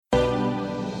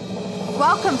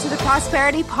Welcome to the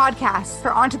Prosperity Podcast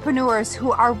for entrepreneurs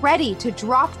who are ready to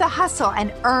drop the hustle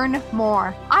and earn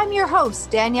more. I'm your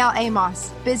host, Danielle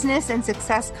Amos, business and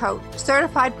success coach,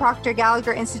 certified Proctor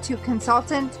Gallagher Institute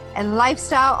consultant, and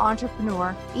lifestyle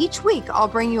entrepreneur. Each week, I'll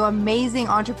bring you amazing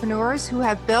entrepreneurs who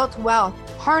have built wealth,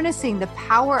 harnessing the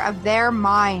power of their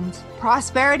mind.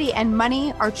 Prosperity and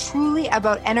money are truly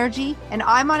about energy, and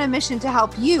I'm on a mission to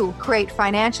help you create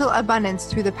financial abundance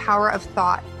through the power of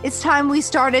thought. It's time we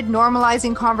started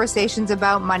normalizing conversations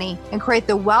about money and create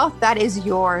the wealth that is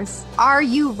yours. Are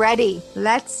you ready?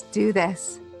 Let's do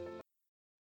this.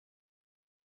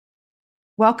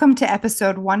 Welcome to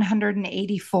episode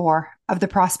 184 of the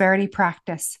Prosperity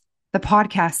Practice, the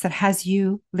podcast that has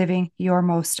you living your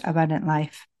most abundant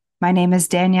life. My name is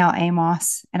Danielle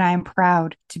Amos, and I am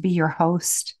proud to be your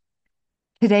host.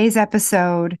 Today's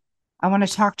episode, I want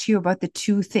to talk to you about the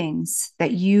two things that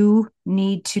you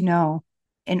need to know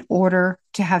in order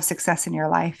to have success in your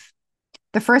life.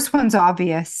 The first one's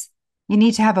obvious. You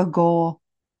need to have a goal,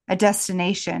 a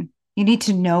destination. You need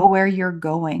to know where you're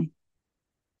going.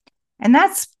 And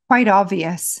that's quite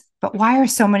obvious, but why are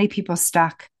so many people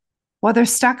stuck? Well, they're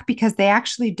stuck because they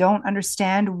actually don't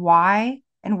understand why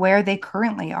and where they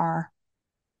currently are.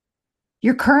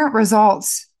 Your current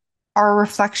results are a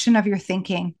reflection of your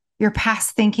thinking, your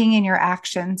past thinking and your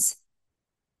actions.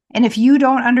 And if you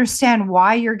don't understand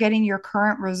why you're getting your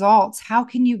current results, how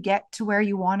can you get to where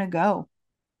you want to go?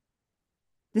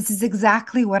 This is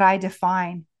exactly what I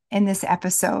define in this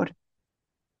episode.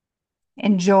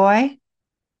 Enjoy.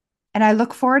 And I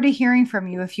look forward to hearing from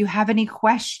you. If you have any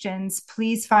questions,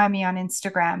 please find me on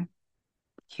Instagram.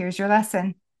 Here's your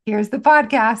lesson. Here's the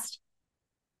podcast.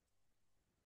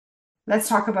 Let's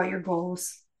talk about your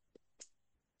goals.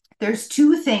 There's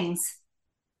two things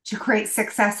to create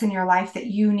success in your life that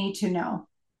you need to know.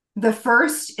 The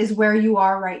first is where you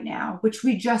are right now, which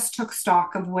we just took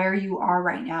stock of where you are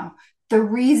right now. The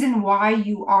reason why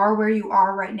you are where you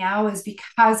are right now is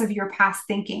because of your past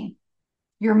thinking,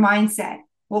 your mindset,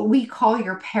 what we call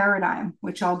your paradigm,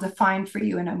 which I'll define for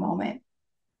you in a moment.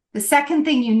 The second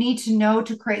thing you need to know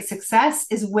to create success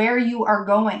is where you are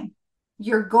going,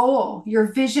 your goal,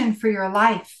 your vision for your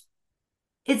life.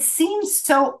 It seems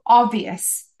so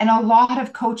obvious, and a lot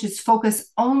of coaches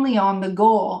focus only on the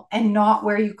goal and not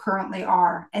where you currently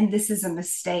are. And this is a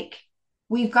mistake.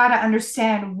 We've got to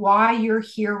understand why you're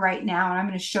here right now, and I'm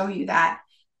going to show you that,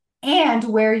 and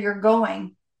where you're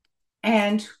going.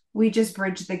 And we just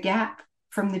bridge the gap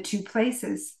from the two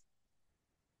places.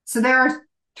 So there are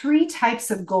three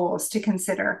types of goals to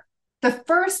consider. The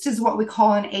first is what we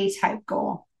call an A-type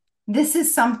goal. This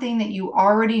is something that you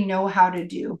already know how to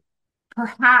do.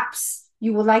 Perhaps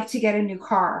you would like to get a new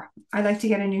car. I'd like to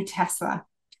get a new Tesla.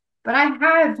 But I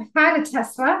have had a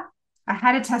Tesla. I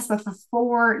had a Tesla for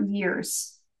 4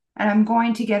 years, and I'm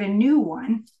going to get a new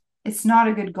one. It's not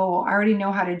a good goal. I already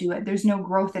know how to do it. There's no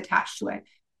growth attached to it.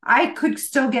 I could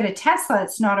still get a Tesla.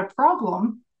 It's not a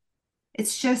problem.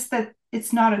 It's just that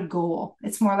it's not a goal.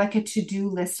 It's more like a to-do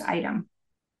list item.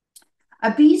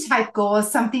 A B-type goal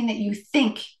is something that you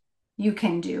think you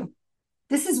can do.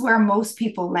 This is where most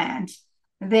people land.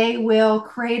 They will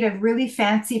create a really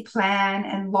fancy plan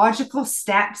and logical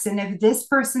steps. And if this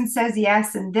person says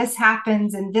yes, and this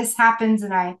happens,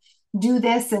 and I do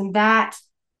this and that,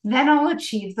 then I'll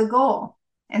achieve the goal.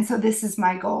 And so this is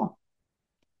my goal.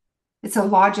 It's a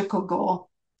logical goal.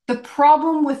 The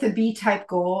problem with a B-type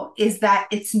goal is that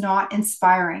it's not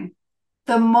inspiring.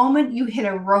 The moment you hit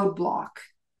a roadblock,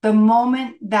 the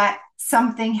moment that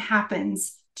something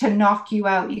happens to knock you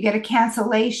out, you get a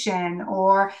cancellation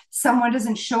or someone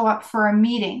doesn't show up for a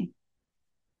meeting,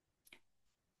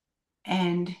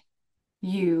 and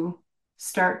you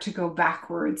start to go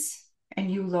backwards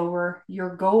and you lower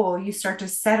your goal, you start to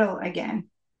settle again.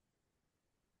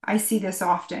 I see this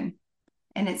often.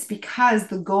 And it's because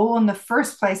the goal in the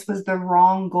first place was the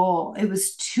wrong goal. It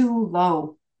was too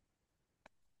low.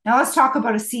 Now let's talk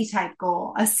about a C-type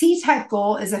goal. A C-type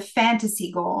goal is a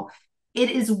fantasy goal.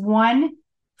 It is one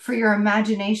for your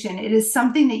imagination. It is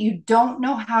something that you don't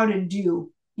know how to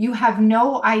do. You have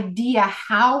no idea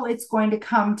how it's going to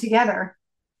come together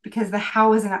because the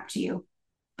how isn't up to you.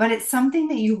 But it's something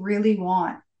that you really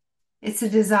want. It's a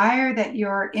desire that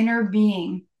your inner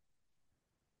being,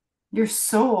 your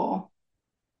soul,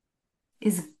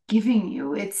 is giving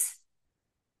you. It's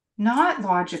not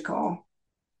logical.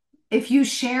 If you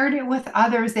shared it with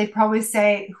others, they'd probably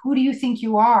say, who do you think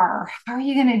you are? How are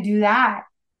you going to do that?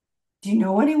 Do you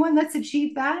know anyone that's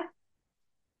achieved that?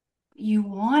 You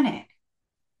want it.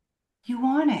 You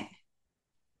want it.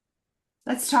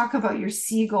 Let's talk about your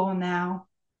C goal now.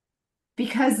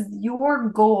 Because your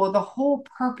goal, the whole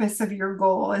purpose of your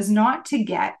goal is not to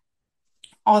get,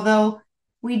 although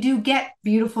we do get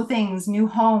beautiful things, new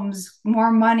homes,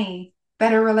 more money,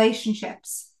 better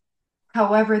relationships.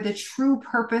 However, the true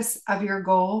purpose of your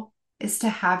goal is to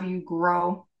have you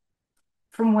grow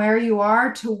from where you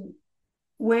are to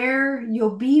where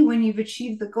you'll be when you've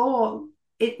achieved the goal.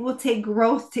 It will take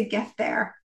growth to get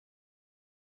there.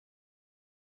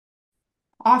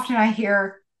 Often I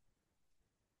hear,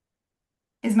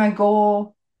 is my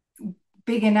goal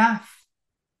big enough?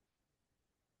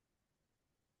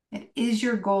 Is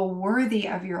your goal worthy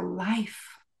of your life?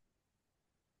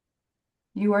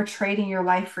 You are trading your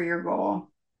life for your goal.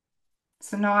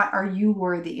 So, not are you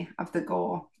worthy of the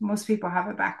goal? Most people have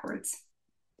it backwards.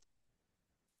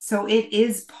 So, it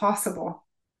is possible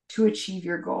to achieve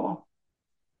your goal.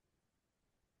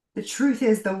 The truth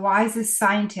is, the wisest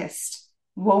scientist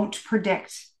won't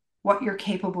predict what you're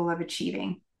capable of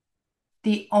achieving.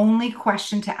 The only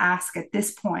question to ask at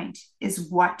this point is,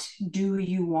 what do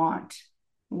you want?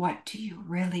 What do you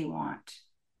really want?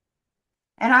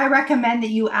 And I recommend that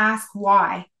you ask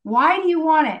why. Why do you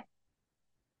want it?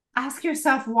 Ask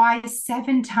yourself why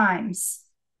 7 times,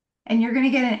 and you're going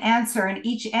to get an answer. And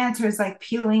each answer is like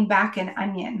peeling back an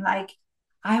onion. Like,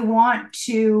 I want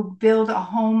to build a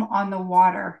home on the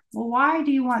water. Well, why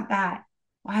do you want that?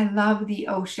 Well, I love the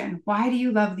ocean. Why do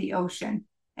you love the ocean?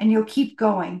 And you'll keep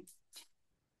going.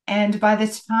 And by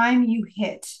the time you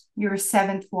hit your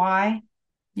 7th why,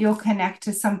 you'll connect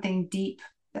to something deep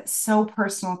that's so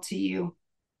personal to you.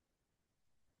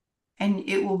 And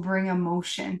it will bring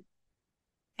emotion.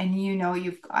 And you know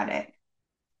you've got it.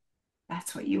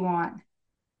 That's what you want.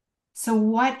 So,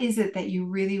 what is it that you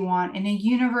really want in a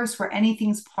universe where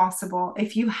anything's possible?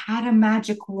 If you had a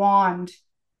magic wand,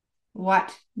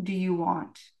 what do you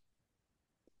want?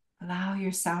 Allow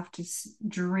yourself to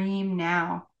dream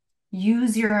now.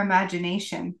 Use your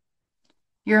imagination.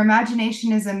 Your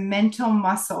imagination is a mental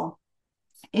muscle.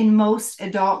 In most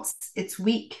adults, it's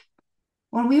weak.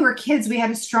 When we were kids, we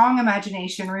had a strong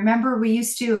imagination. Remember, we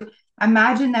used to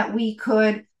imagine that we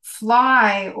could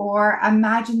fly or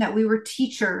imagine that we were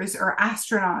teachers or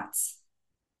astronauts.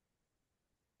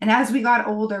 And as we got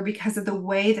older, because of the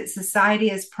way that society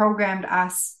has programmed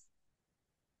us,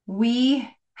 we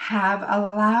have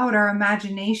allowed our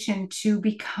imagination to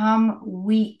become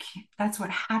weak. That's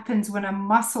what happens when a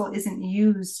muscle isn't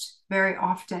used very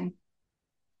often.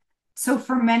 So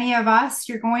for many of us,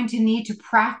 you're going to need to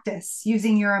practice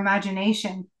using your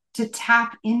imagination to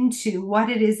tap into what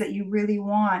it is that you really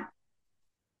want.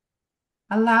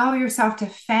 Allow yourself to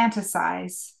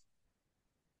fantasize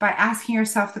by asking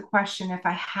yourself the question, if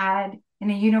I had, in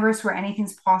a universe where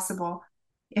anything's possible,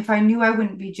 if I knew I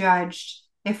wouldn't be judged,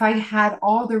 if I had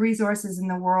all the resources in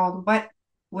the world, what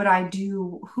would I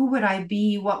do? Who would I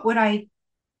be? How would I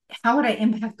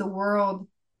impact the world?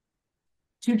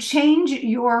 To change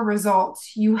your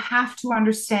results, you have to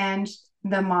understand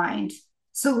the mind.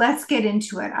 So let's get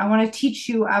into it. I want to teach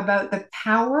you about the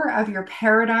power of your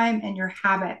paradigm and your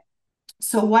habit.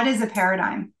 So what is a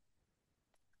paradigm?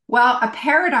 Well, a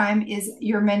paradigm is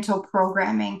your mental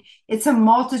programming. It's a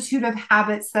multitude of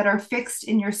habits that are fixed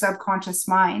in your subconscious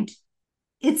mind.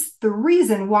 It's the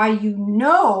reason why you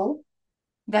know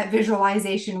that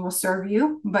visualization will serve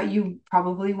you, but you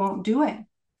probably won't do it.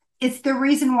 It's the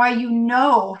reason why you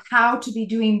know how to be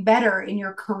doing better in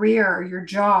your career or your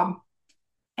job,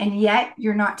 and yet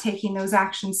you're not taking those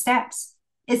action steps.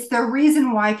 It's the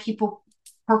reason why people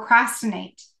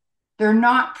procrastinate. They're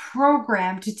not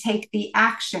programmed to take the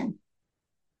action.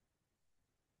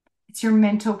 It's your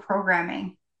mental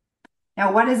programming.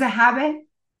 Now, what is a habit?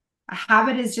 A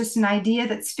habit is just an idea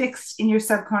that's fixed in your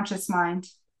subconscious mind.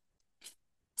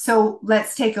 So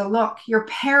let's take a look. Your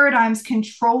paradigms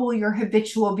control your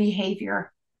habitual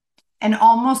behavior, and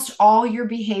almost all your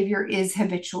behavior is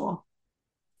habitual.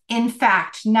 In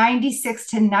fact,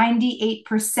 96 to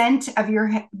 98% of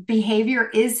your behavior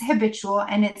is habitual,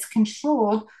 and it's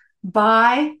controlled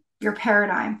by your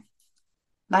paradigm.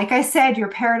 Like I said, your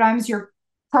paradigm is your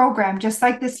program. Just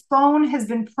like this phone has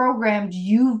been programmed,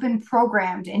 you've been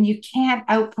programmed, and you can't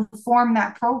outperform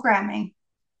that programming.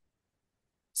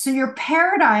 So your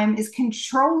paradigm is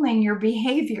controlling your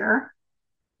behavior.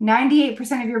 98%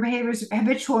 of your behavior is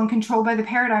habitual and controlled by the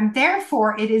paradigm.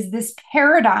 Therefore, it is this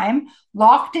paradigm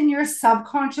locked in your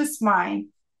subconscious mind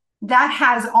that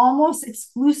has almost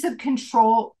exclusive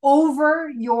control over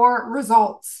your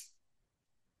results.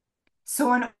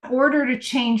 So in order to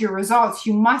change your results,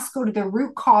 you must go to the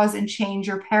root cause and change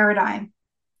your paradigm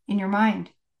in your mind.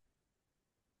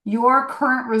 Your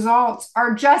current results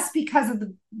are just because of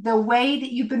the way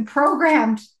that you've been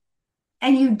programmed.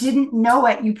 and you didn't know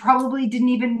it. You probably didn't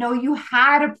even know you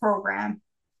had a program.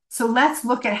 So let's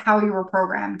look at how you were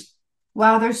programmed.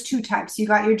 Well, there's two types. You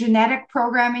got your genetic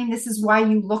programming. This is why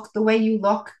you look the way you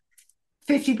look.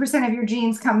 50% of your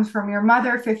genes comes from your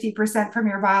mother, 50% from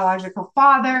your biological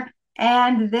father.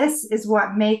 And this is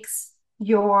what makes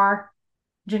your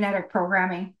genetic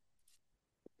programming.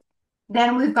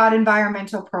 Then we've got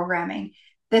environmental programming.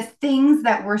 The things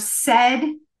that were said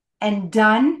and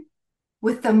done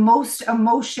with the most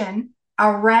emotion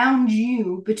around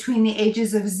you between the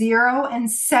ages of 0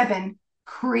 and 7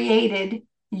 created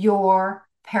your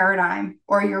paradigm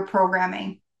or your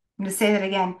programming. I'm going to say that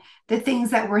again. The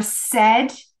things that were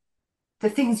said, the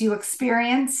things you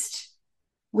experienced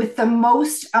with the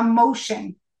most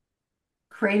emotion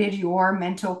created your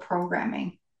mental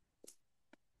programming.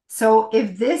 So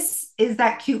if this is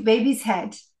that cute baby's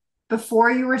head,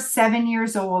 before you were 7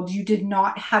 years old, you did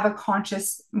not have a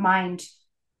conscious mind.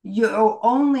 You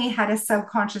only had a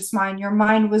subconscious mind. Your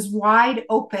mind was wide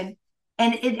open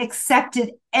and it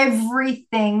accepted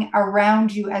everything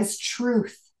around you as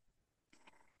truth.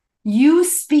 You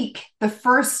speak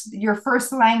your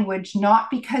first language,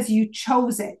 not because you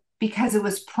chose it, because it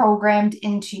was programmed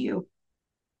into you.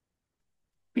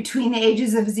 Between the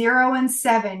ages of 0 and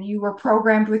 7, you were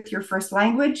programmed with your first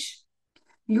language.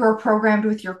 You were programmed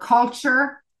with your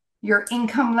culture, your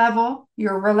income level,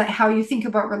 how you think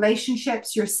about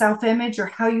relationships, your self-image, or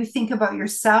how you think about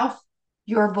yourself,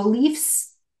 your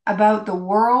beliefs about the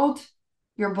world,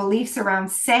 your beliefs around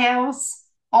sales,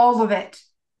 all of it.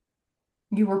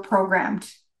 You were programmed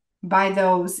by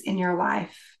those in your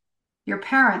life. Your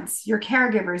parents, your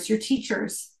caregivers, your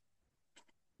teachers.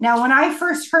 Now, when I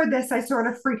first heard this, I sort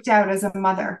of freaked out as a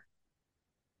mother.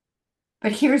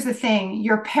 But here's the thing,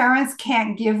 your parents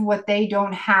can't give what they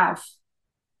don't have.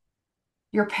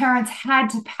 Your parents had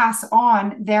to pass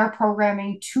on their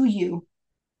programming to you.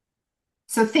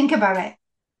 So think about it.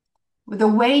 The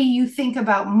way you think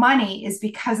about money is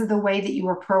because of the way that you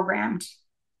were programmed.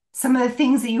 Some of the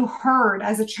things that you heard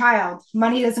as a child,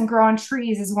 money doesn't grow on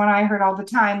trees, is one I heard all the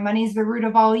time. Money is the root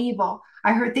of all evil.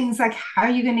 I heard things like, how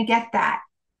are you going to get that?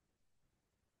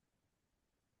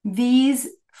 These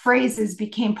phrases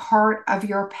became part of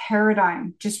your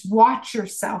paradigm. Just watch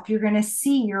yourself. You're going to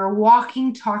see your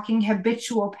walking, talking,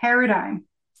 habitual paradigm.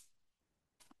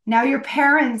 Now, your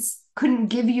parents couldn't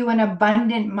give you an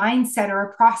abundant mindset or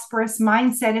a prosperous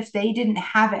mindset if they didn't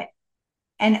have it.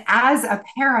 And as a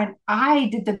parent, I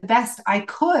did the best I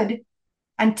could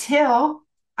until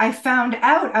I found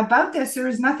out about this. There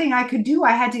was nothing I could do.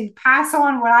 I had to pass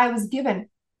on what I was given.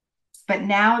 But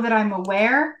now that I'm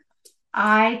aware,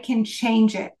 I can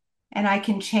change it, and I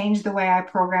can change the way I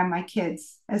program my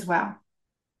kids as well.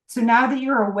 So now that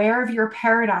you're aware of your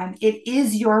paradigm, it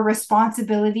is your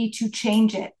responsibility to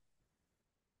change it.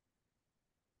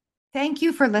 Thank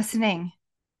you for listening.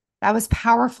 That was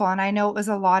powerful, and I know it was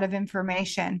a lot of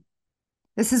information.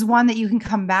 This is one that you can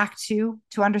come back to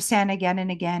understand again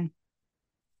and again.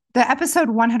 The episode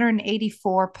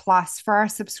 184 plus for our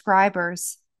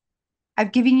subscribers,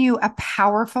 I've given you a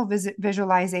powerful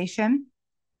visualization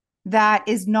that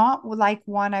is not like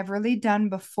one I've really done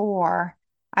before.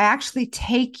 I actually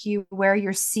take you where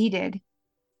you're seated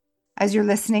as you're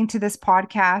listening to this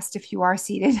podcast, if you are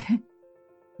seated.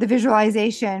 The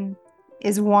visualization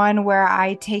is one where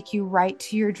I take you right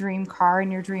to your dream car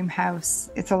and your dream house.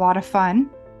 It's a lot of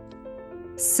fun.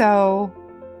 So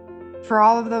for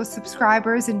all of those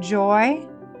subscribers, enjoy.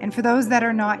 And for those that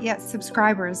are not yet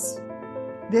subscribers,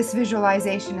 this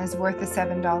visualization is worth the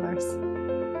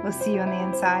 $7. We'll see you on the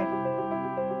inside.